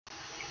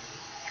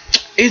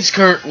It's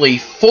currently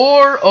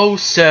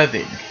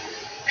 4:07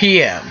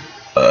 p.m.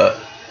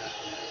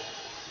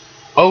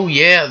 Oh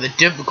yeah, the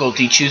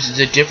difficulty chooses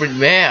a different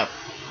map.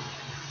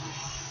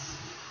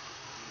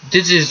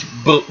 This is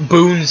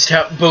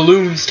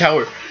Bloons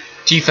Tower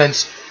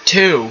Defense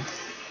 2.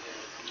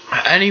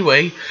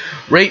 Anyway,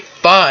 rate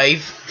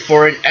 5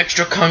 for an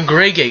extra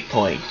congregate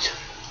point.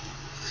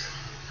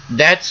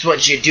 That's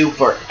what you do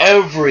for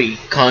every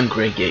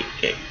congregate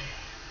game.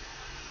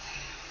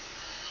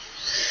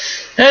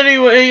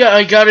 Anyway,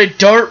 I got a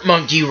dart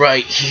monkey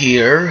right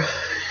here.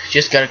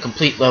 Just got to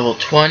complete level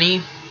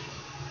 20.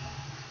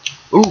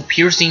 Ooh,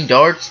 piercing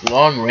darts,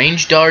 long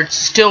range darts.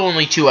 Still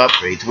only 2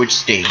 upgrades, which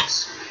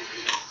stinks.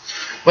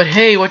 But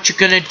hey, what you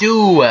gonna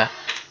do?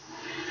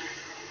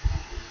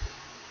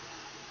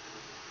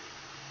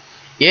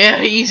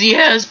 Yeah, easy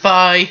as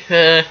pie.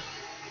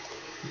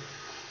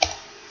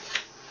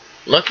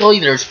 Luckily,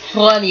 there's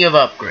plenty of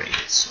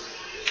upgrades.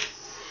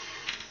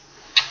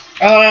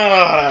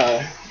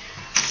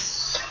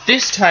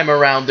 This time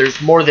around,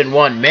 there's more than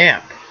one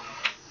map.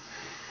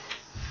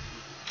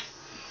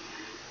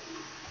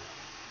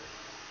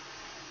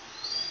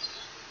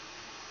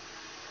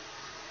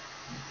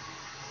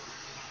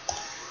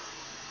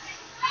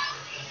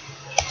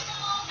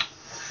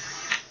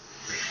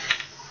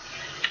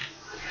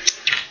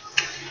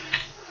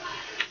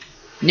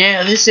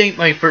 Yeah, this ain't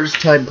my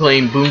first time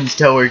playing Bloons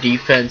Tower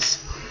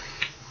Defense.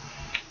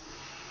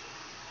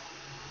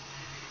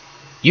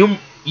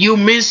 You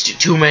missed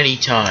too many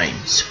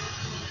times.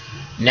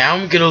 Now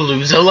I'm gonna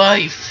lose a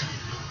life.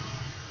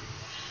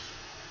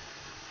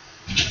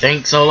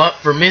 Thanks a lot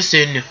for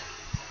missing.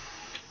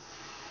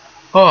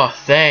 Oh,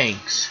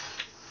 thanks.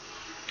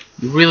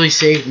 You really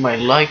saved my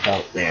life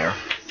out there.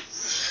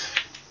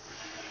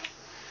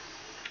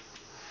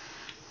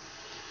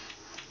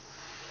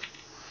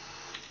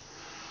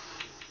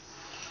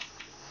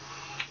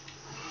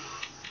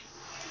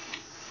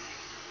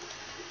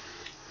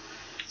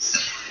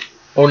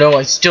 Oh no,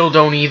 I still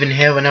don't even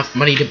have enough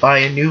money to buy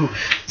a new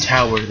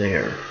tower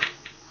there.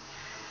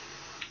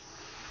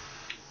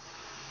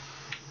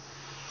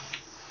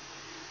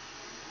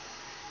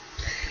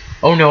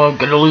 Oh no, I'm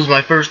gonna lose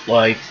my first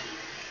life.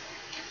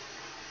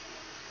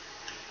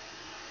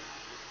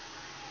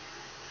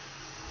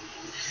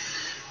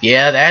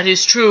 Yeah, that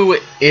is true.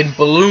 In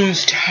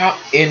Bloons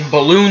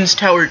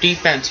Tower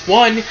Defense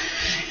 1,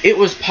 it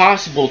was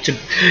possible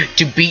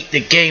to beat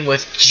the game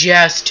with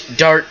just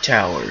dart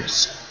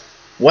towers.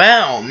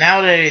 Well,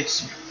 now that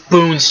it's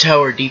Bloons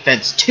Tower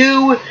Defense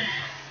 2,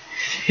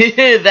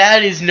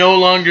 that is no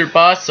longer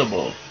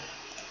possible.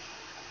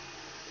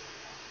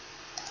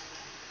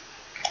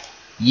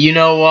 You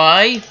know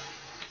why?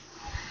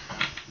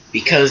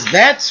 Because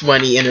that's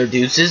when he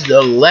introduces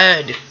the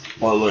lead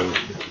balloon.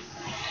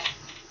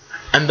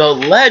 And the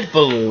lead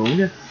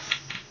balloon...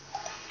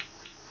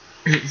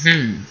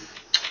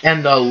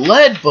 and the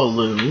lead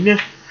balloon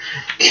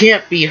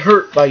can't be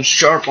hurt by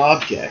sharp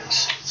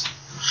objects.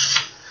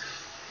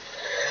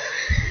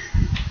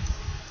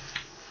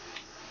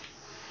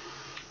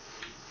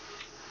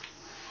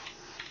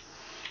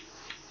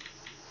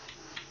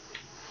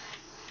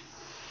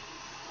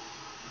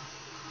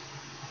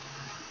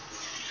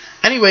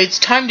 Anyway, it's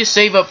time to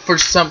save up for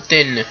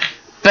something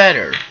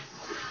better.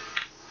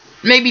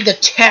 Maybe the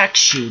tack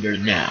shooter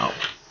now.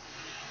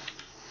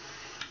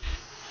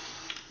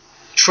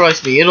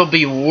 Trust me, it'll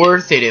be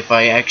worth it if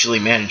I actually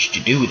manage to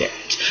do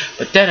that.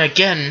 But then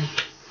again,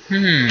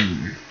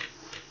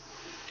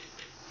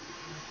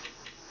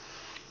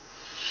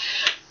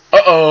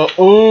 Uh-oh,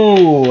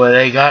 ooh,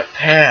 they got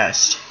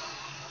past.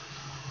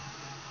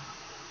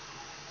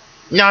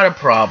 Not a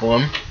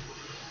problem.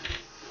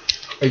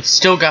 I've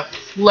still got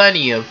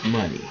plenty of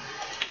money.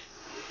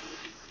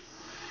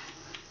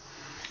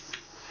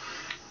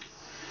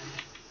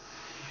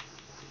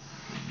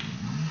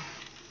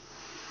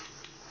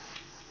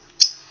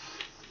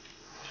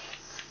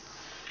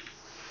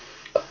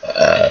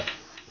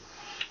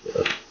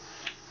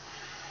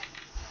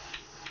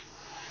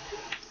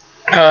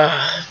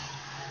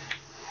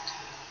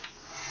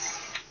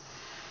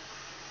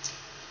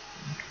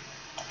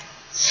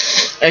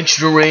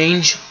 Extra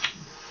range.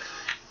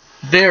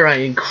 There, I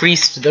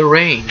increased the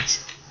range.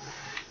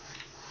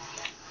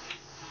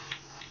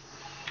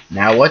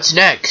 Now what's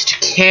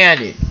next?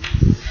 Cannon.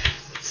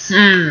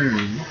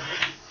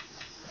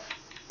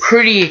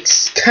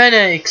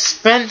 Kinda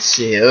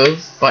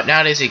expensive, but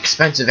not as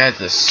expensive as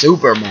the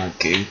Super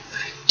Monkey.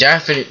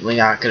 Definitely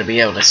not gonna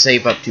be able to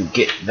save up to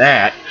get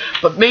that,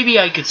 but maybe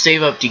I could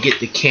save up to get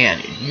the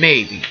cannon.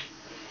 Maybe.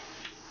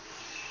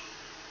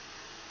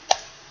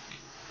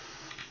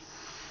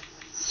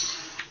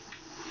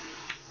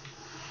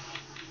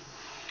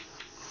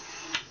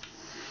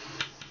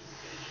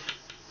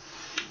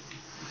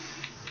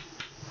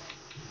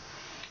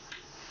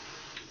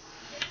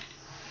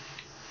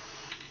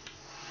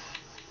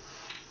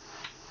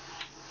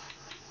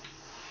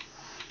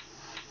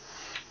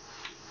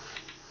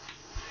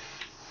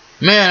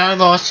 Man, I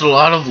lost a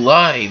lot of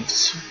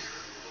lives.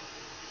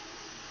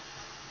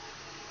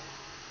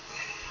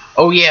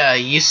 Oh yeah,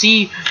 you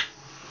see,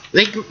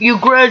 You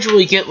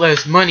gradually get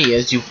less money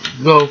as you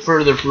go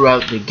further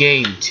throughout the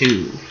game,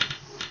 too.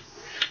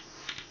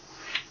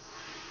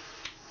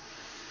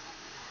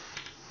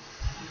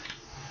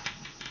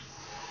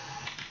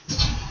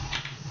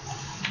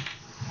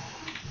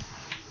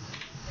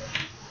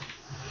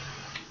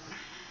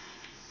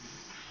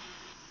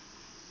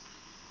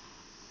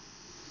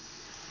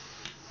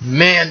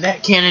 Man,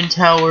 that cannon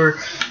tower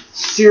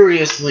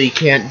seriously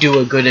can't do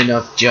a good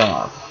enough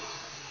job.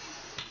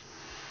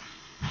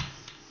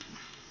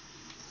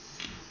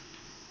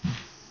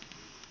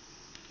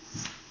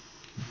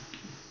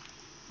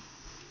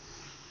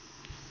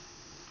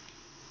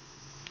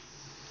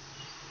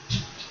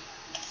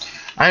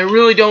 I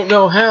really don't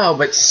know how,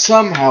 but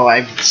somehow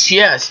I've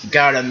just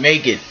gotta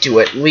make it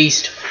to at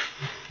least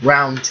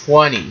round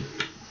 20.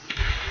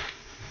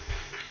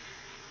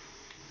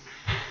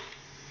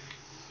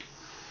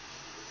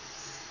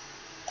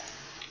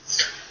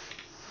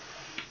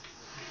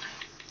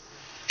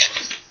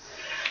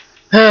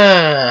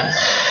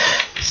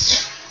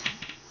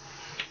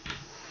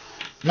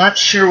 Not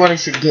sure what I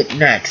should get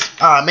next.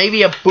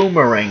 Maybe a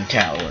boomerang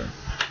tower.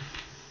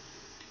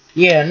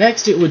 Yeah,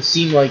 next it would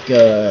seem like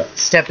a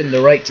step in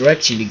the right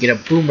direction to get a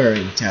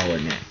boomerang tower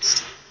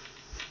next.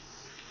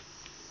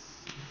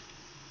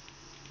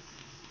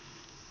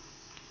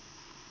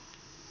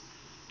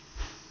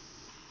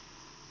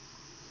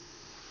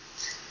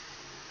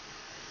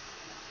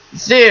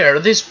 There,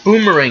 this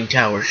boomerang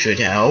tower should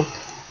help.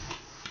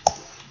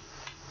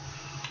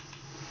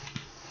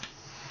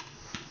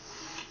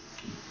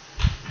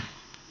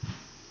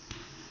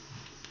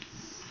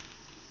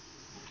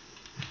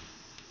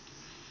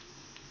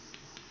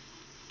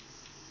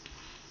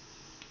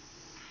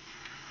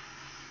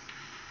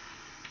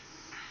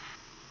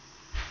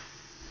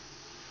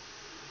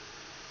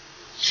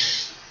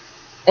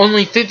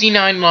 Only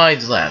 59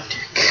 lives left.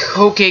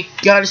 Okay,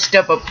 gotta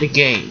step up the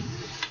game.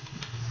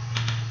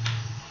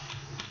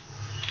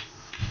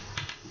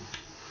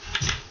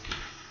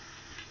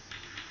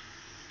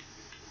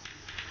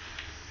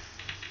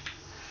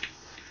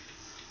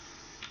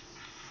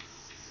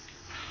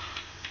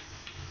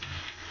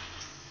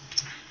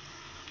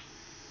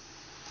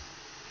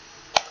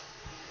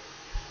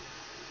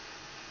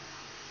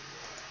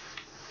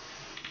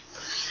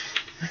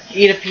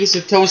 Eat a piece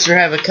of toast or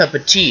have a cup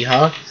of tea,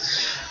 huh?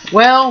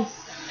 Well,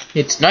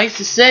 it's nice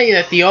to say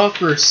that the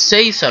offers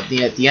say something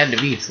at the end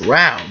of each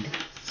round.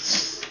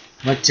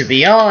 But to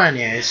be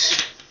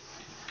honest,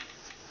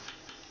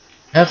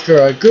 after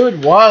a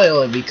good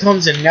while it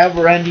becomes a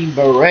never-ending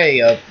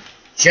array of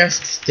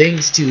just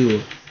things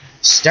to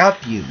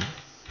stop you.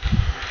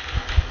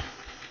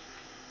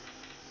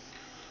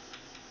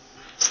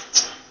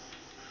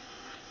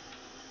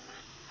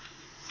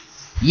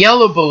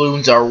 Yellow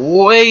balloons are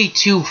way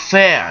too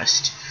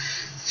fast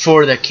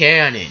for the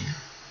cannon.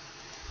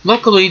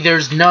 Luckily,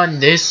 there's none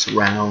this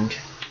round.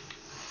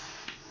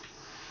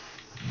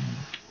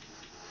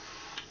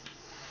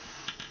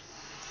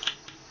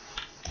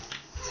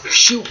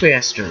 Shoot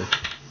faster.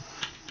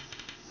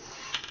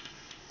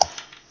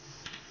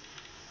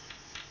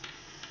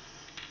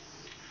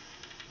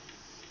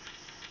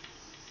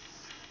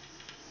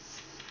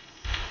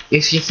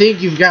 If you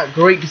think you've got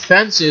great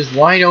defenses,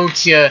 why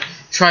don't you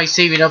try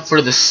saving up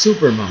for the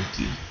super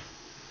monkey?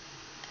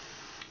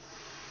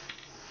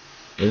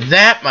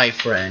 That, my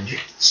friend,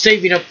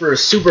 saving up for a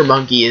super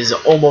monkey is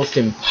almost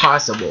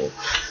impossible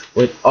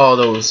with all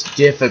those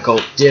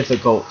difficult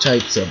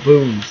types of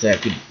booms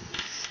that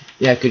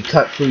could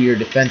cut through your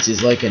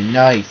defenses like a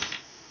knife.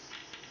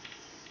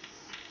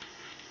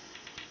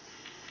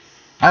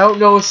 I don't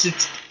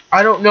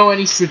know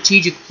any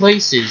strategic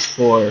places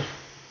for.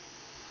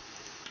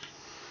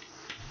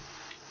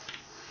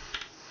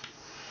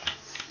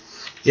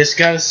 Just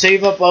gotta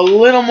save up a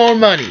little more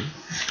money.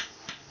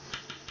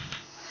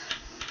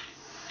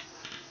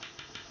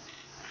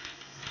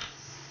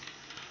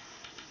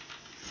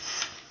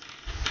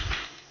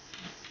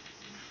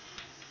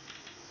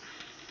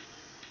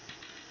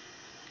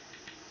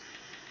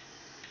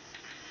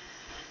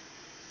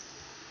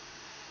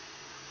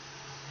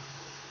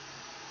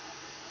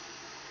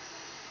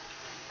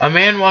 A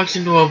man walks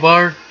into a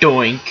bar,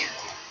 doink.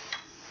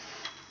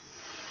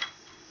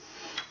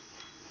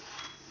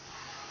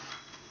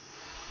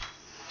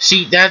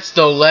 See, that's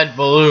the lead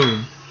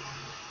balloon.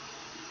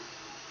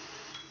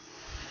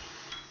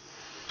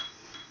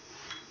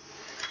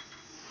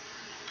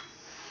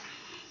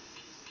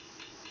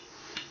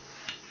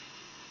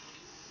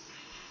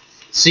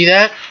 See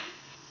that?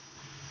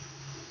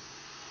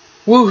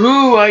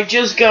 Woohoo! I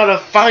just got a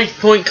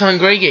 5-point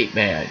congregate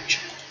badge.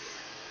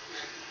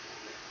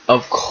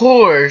 Of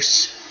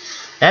course,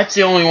 that's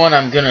the only one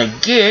I'm gonna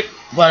get,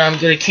 but I'm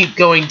gonna keep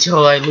going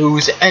till I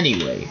lose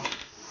anyway.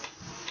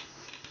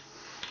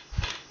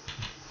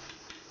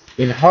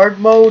 In hard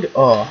mode?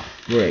 Oh,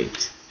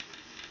 great.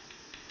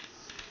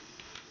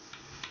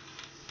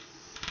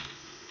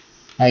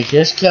 I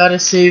just gotta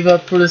save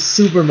up for the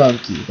super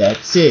monkey,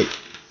 that's it.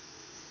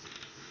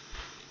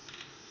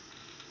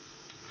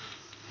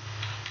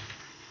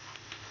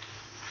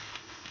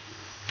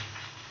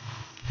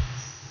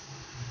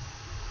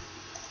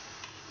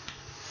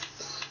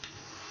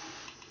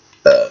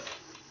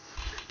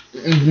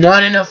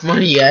 Not enough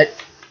money yet.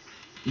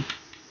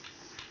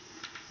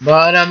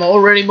 But I'm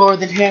already more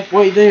than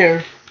halfway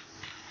there.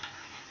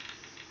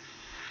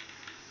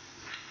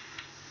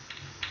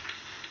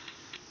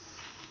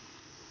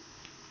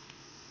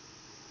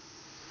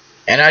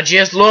 And I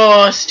just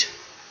lost.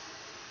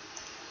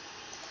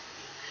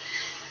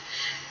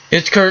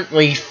 It's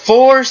currently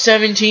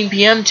 4:17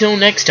 p.m. till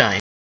next time.